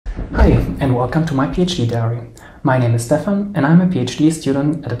Hi, and welcome to my PhD diary. My name is Stefan, and I'm a PhD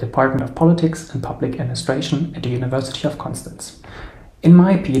student at the Department of Politics and Public Administration at the University of Konstanz. In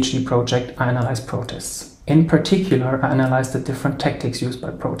my PhD project, I analyze protests. In particular, I analyze the different tactics used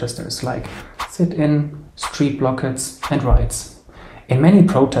by protesters, like sit-in, street blockades, and riots. In many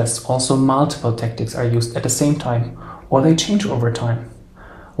protests, also multiple tactics are used at the same time, or they change over time.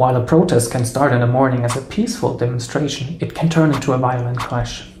 While a protest can start in the morning as a peaceful demonstration, it can turn into a violent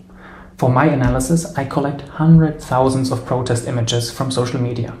clash. For my analysis, I collect hundreds of thousands of protest images from social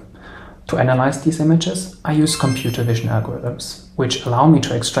media. To analyze these images, I use computer vision algorithms, which allow me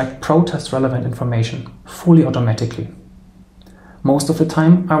to extract protest-relevant information fully automatically. Most of the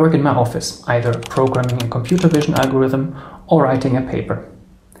time, I work in my office, either programming a computer vision algorithm or writing a paper.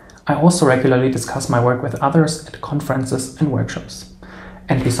 I also regularly discuss my work with others at conferences and workshops.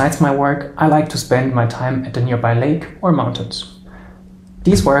 And besides my work, I like to spend my time at the nearby lake or mountains.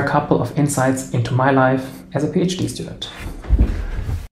 These were a couple of insights into my life as a PhD student.